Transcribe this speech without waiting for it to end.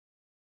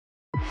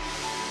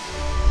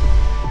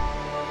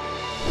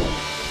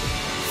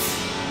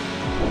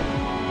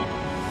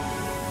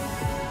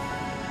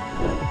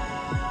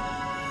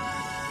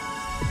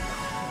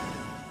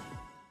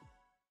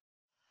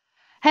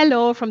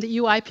Hello from the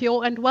EU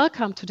IPO and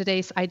welcome to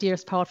today's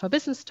Ideas Powered for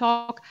Business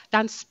talk,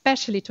 done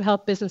specially to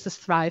help businesses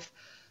thrive.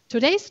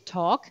 Today's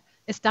talk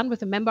is done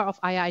with a member of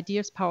our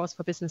Ideas Powered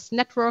for Business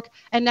network,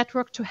 a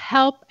network to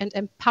help and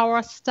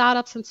empower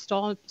startups and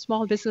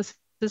small businesses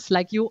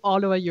like you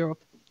all over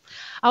Europe.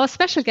 Our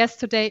special guest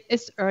today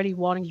is Early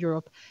Warning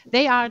Europe.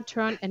 They are in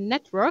turn a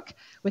network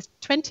with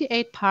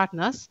 28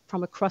 partners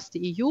from across the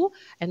EU,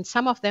 and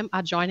some of them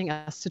are joining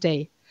us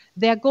today.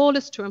 Their goal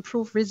is to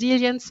improve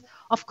resilience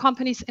of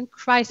companies in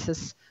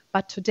crisis.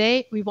 But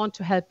today we want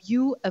to help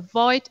you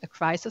avoid a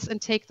crisis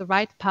and take the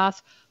right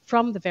path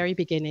from the very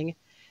beginning.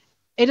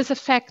 It is a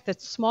fact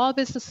that small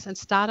businesses and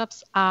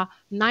startups are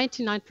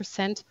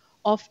 99%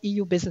 of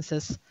EU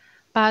businesses,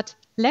 but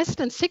less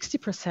than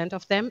 60%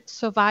 of them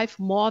survive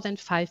more than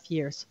 5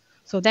 years.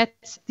 So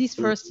these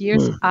first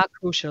years are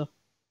crucial.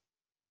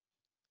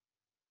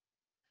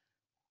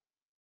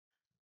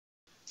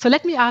 So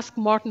let me ask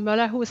Morten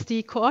Möller, who is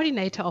the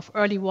coordinator of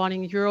Early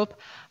Warning Europe,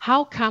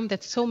 how come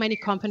that so many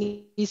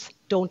companies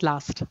don't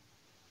last?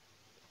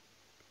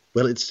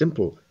 Well, it's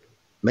simple.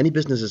 Many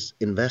businesses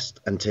invest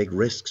and take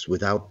risks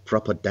without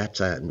proper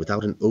data and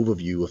without an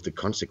overview of the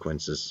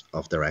consequences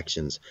of their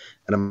actions.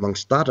 And among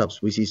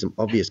startups, we see some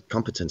obvious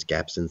competence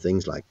gaps in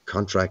things like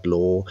contract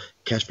law,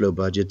 cash flow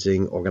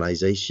budgeting,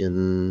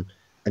 organization,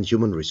 and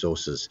human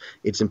resources.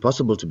 It's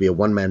impossible to be a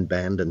one-man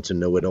band and to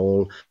know it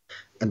all.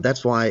 And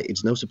that's why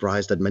it's no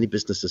surprise that many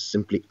businesses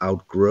simply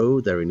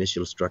outgrow their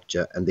initial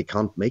structure and they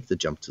can't make the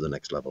jump to the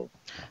next level.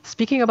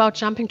 Speaking about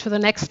jumping to the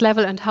next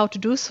level and how to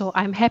do so,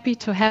 I'm happy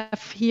to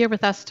have here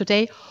with us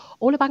today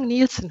Ole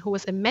Bang-Nielsen, who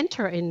is a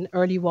mentor in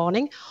Early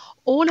Warning.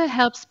 Ole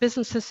helps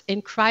businesses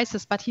in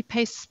crisis, but he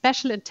pays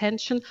special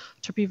attention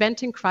to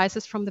preventing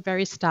crisis from the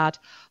very start.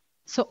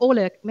 So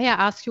Ole, may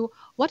I ask you,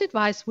 what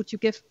advice would you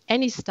give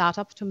any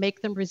startup to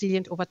make them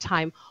resilient over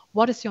time?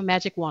 What is your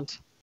magic wand?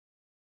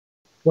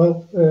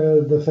 Well,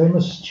 the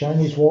famous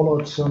Chinese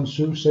warlord Sun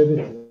Tzu said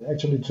it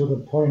actually to the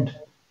point.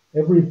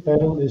 Every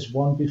battle is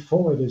won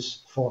before it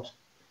is fought.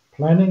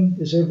 Planning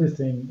is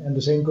everything, and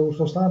the same goes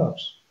for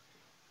startups.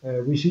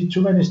 We see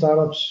too many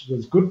startups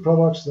with good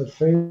products that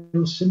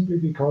fail simply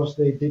because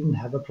they didn't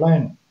have a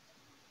plan.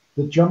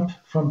 The jump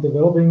from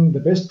developing the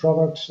best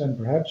products and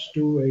perhaps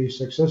do a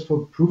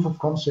successful proof of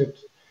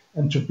concept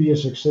and to be a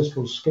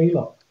successful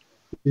scale-up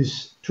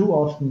is too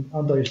often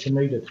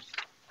underestimated.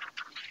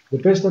 The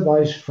best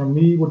advice from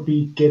me would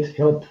be get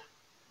help.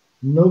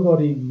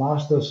 Nobody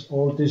masters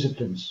all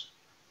disciplines.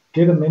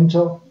 Get a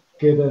mentor,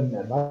 get an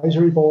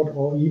advisory board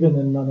or even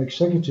a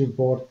non-executive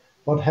board,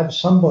 but have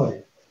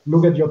somebody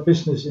look at your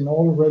business in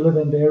all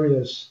relevant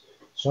areas,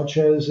 such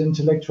as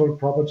intellectual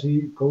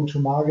property,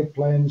 go-to-market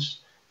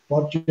plans,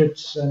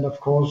 budgets, and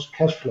of course,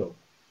 cash flow.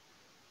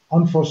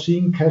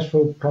 Unforeseen cash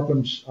flow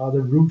problems are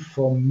the root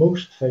for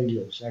most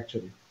failures,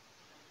 actually.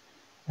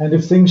 And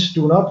if things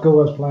do not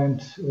go as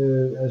planned,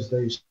 as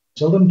they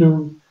seldom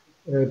do,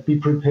 be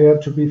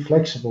prepared to be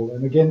flexible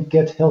and again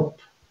get help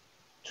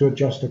to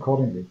adjust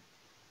accordingly.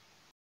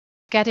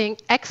 Getting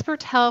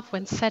expert help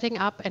when setting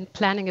up and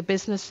planning a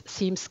business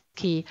seems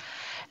key.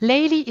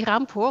 Leili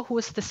Irampur, who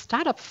is the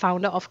startup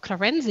founder of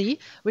Clarency,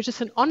 which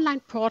is an online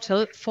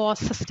portal for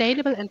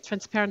sustainable and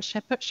transparent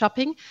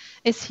shopping,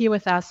 is here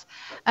with us.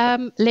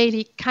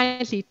 Leili,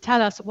 kindly tell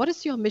us, what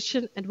is your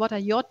mission and what are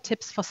your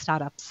tips for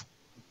startups?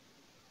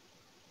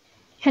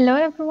 Hello,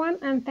 everyone,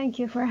 and thank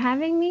you for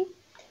having me.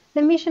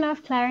 The mission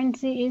of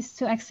Clarency is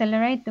to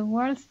accelerate the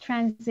world's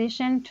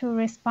transition to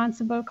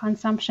responsible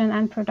consumption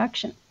and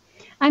production.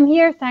 I'm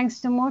here thanks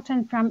to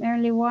Morten from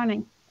Early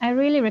Warning. I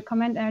really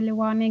recommend Early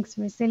Warning's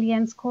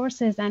resilience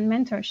courses and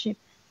mentorship.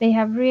 They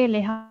have really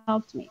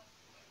helped me.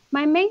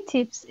 My main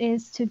tips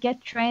is to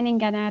get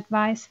training and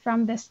advice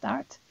from the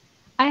start.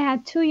 I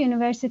had 2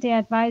 university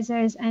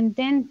advisors and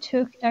then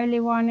took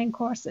Early Warning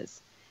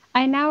courses.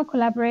 I now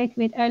collaborate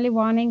with Early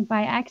Warning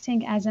by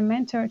acting as a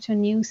mentor to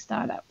new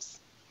startups.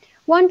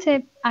 One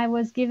tip I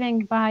was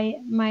given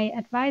by my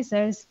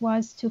advisors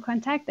was to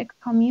contact a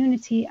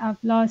community of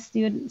law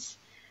students.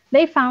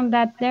 They found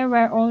that there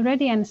were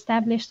already an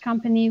established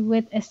company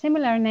with a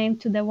similar name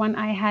to the one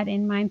I had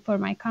in mind for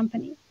my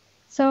company.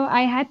 So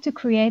I had to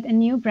create a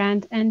new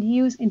brand and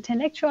use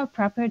intellectual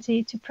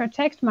property to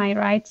protect my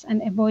rights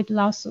and avoid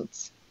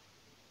lawsuits.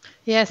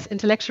 Yes,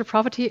 intellectual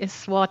property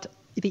is what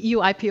the EU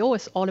IPO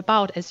is all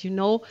about. As you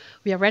know,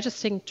 we are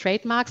registering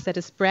trademarks, that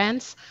is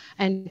brands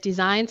and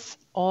designs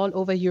all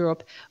over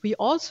Europe. We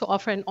also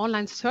offer an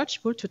online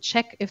search tool to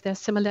check if there are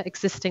similar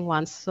existing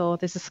ones. So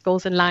this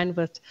goes in line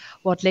with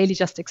what Leili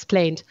just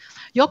explained.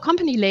 Your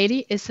company,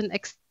 Leili, is an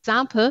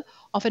example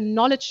of a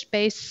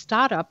knowledge-based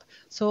startup.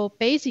 So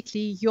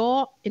basically,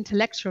 your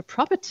intellectual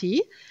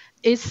property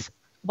is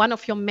one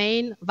of your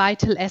main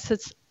vital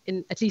assets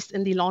at least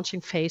in the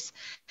launching phase.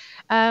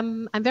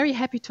 I'm very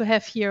happy to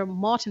have here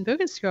Morten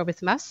Bøgenskjær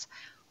with us,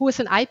 who is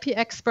an IP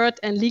expert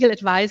and legal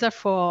advisor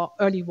for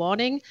Early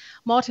Warning.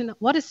 Morten,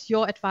 what is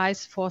your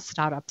advice for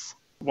startups?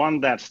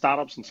 One, that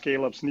startups and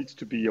scale-ups need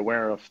to be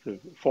aware of the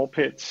 4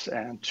 pits,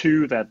 and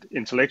 2, that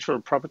intellectual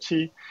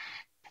property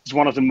It's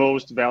one of the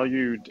most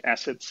valued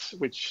assets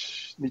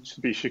which needs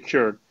to be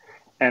secured.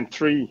 And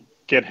 3,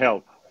 get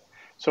help.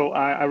 So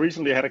I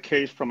recently had a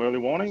case from early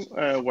warning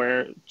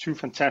where 2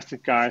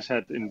 fantastic guys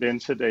had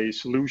invented a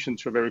solution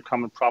to a very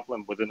common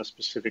problem within a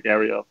specific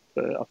area of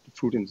the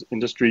food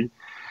industry.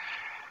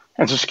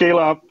 And to scale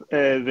up,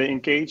 they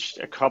engaged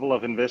a couple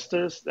of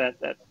investors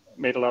that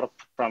made a lot of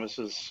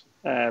promises.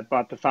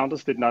 But the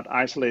founders did not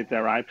isolate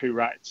their IP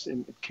rights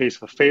in case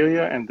of a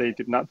failure, and they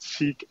did not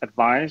seek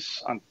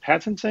advice on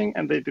patenting,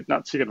 and they did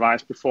not seek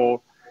advice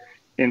before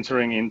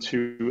entering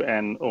into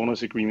an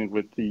owner's agreement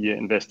with the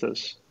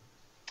investors.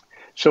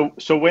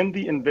 So when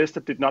the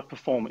investor did not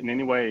perform in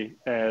any way,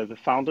 the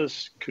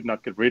founders could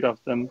not get rid of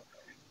them,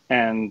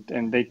 and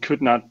they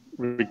could not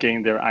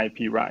regain their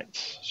IP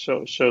rights.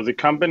 So the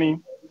company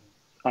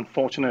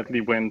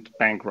unfortunately went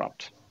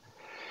bankrupt.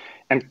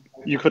 And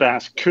you could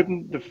ask,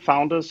 couldn't the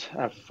founders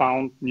have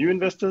found new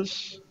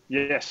investors?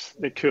 Yes,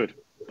 they could.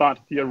 But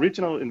the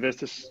original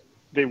investors,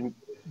 they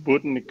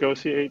wouldn't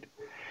negotiate.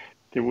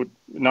 They would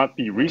not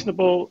be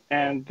reasonable.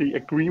 And the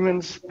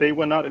agreements, they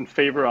were not in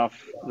favor of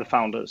the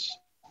founders.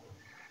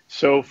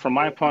 So from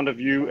my point of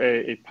view,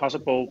 a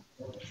possible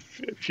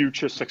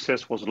future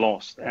success was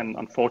lost. And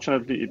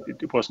unfortunately,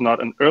 it was not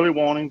an early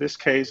warning. In this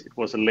case, it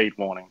was a late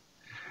warning.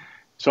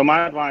 So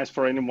my advice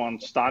for anyone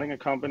starting a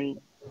company,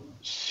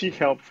 seek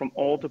help from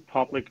all the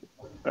public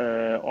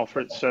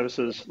offered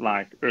services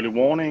like early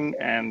warning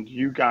and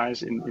you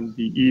guys in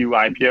the EU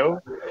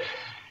IPO.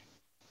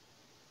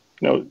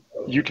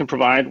 You can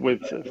provide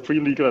with free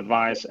legal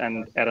advice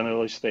and at an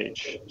early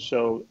stage.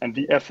 So, and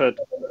the effort,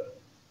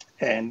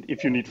 and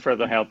if you need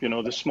further help,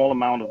 the small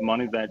amount of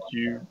money that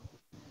you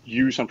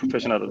use on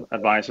professional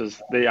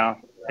advisors, they are,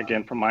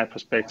 again, from my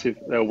perspective,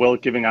 they're well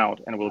giving out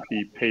and will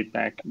be paid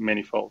back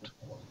manyfold.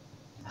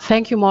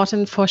 Thank you,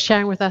 Morten, for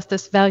sharing with us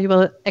this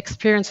valuable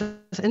experience and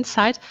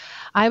insight.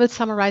 I will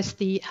summarize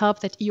the help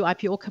that EU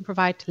IPO can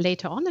provide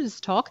later on in this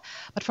talk.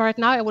 But for right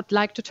now, I would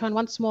like to turn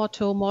once more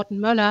to Morten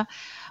Möller.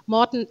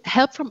 Morten,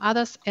 help from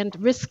others and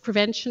risk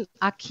prevention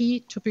are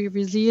key to be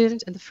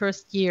resilient in the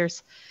first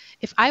years.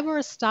 If I were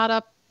a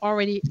startup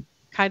already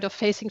kind of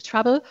facing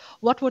trouble,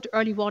 what would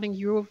Early Warning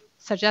Europe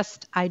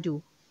suggest I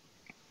do?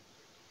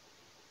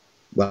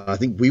 Well, I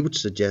think we would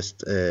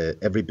suggest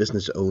every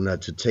business owner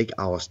to take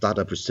our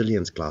startup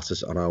resilience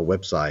classes on our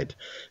website.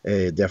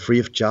 They're free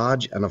of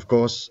charge. And of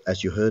course,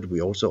 as you heard, we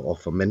also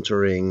offer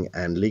mentoring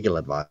and legal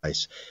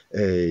advice.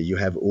 You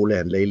have Ole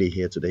and Leili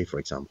here today, for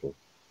example.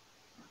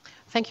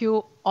 Thank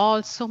you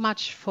all so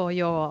much for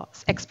your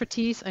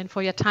expertise and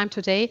for your time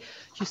today.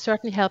 You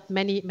certainly helped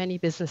many, many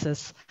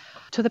businesses.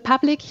 To the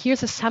public,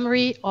 here's a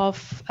summary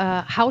of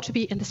how to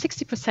be in the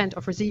 60%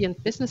 of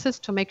resilient businesses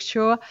to make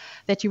sure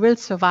that you will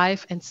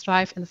survive and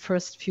thrive in the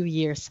first few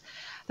years.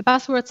 The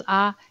buzzwords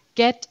are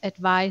get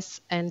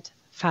advice and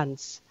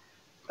funds.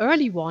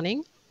 Early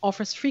Warning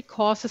offers free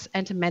courses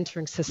and a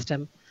mentoring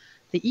system.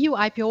 The EU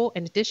IPO,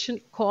 in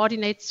addition,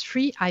 coordinates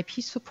free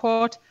IP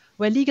support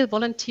where legal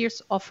volunteers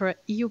offer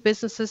EU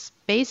businesses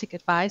basic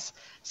advice,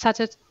 such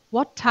as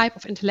what type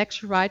of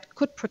intellectual right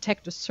could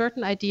protect a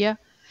certain idea.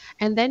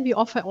 And then we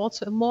offer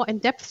also a more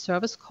in-depth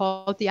service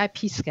called the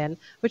IP scan,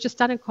 which is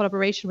done in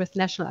collaboration with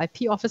National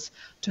IP Office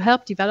to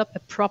help develop a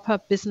proper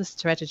business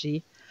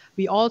strategy.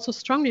 We also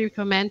strongly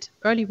recommend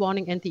Early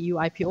Warning and the EU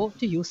IPO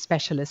to use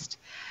specialists.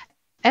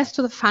 As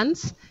to the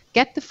funds,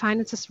 get the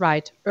finances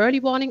right. Early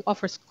Warning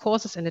offers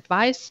courses and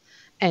advice,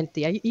 and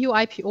the EU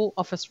IPO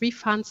offers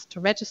refunds to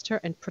register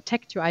and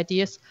protect your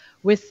ideas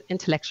with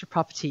intellectual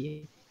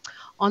property.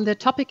 On the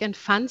topic and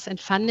funds and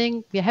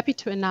funding, we are happy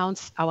to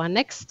announce our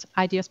next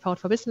Ideas Powered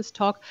for Business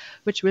talk,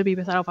 which will be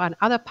with our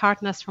other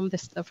partners from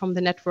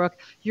the network,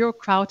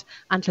 Eurocrowd.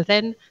 Until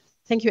then,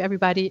 thank you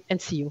everybody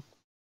and see you.